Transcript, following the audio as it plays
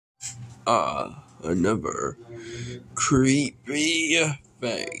Another creepy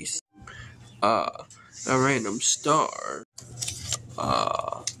face. A random star.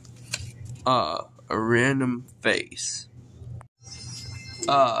 A random face.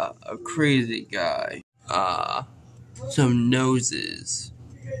 A crazy guy. Some noses.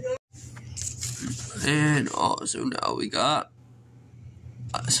 And also now we got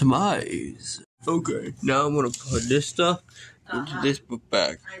some eyes. Okay, now I'm gonna put this stuff into this book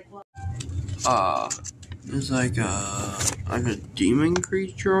bag. There's like a demon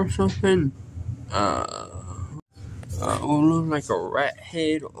creature or something. It looks like a rat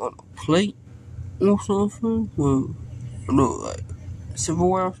head on a plate or something. Well, no, like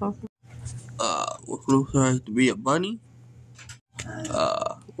silverware or something. What looks like to be a bunny.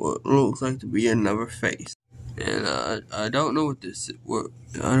 What looks like to be another face. And I don't know what this is.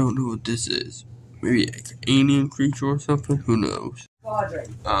 I don't know what this is. Maybe like an alien creature or something. Who knows?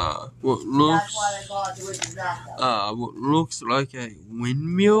 What looks like a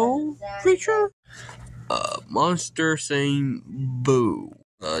windmill creature. Monster saying boo.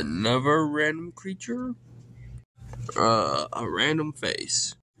 Another random creature. A random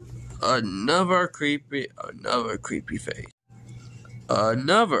face. Another creepy face.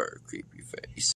 Another creepy face.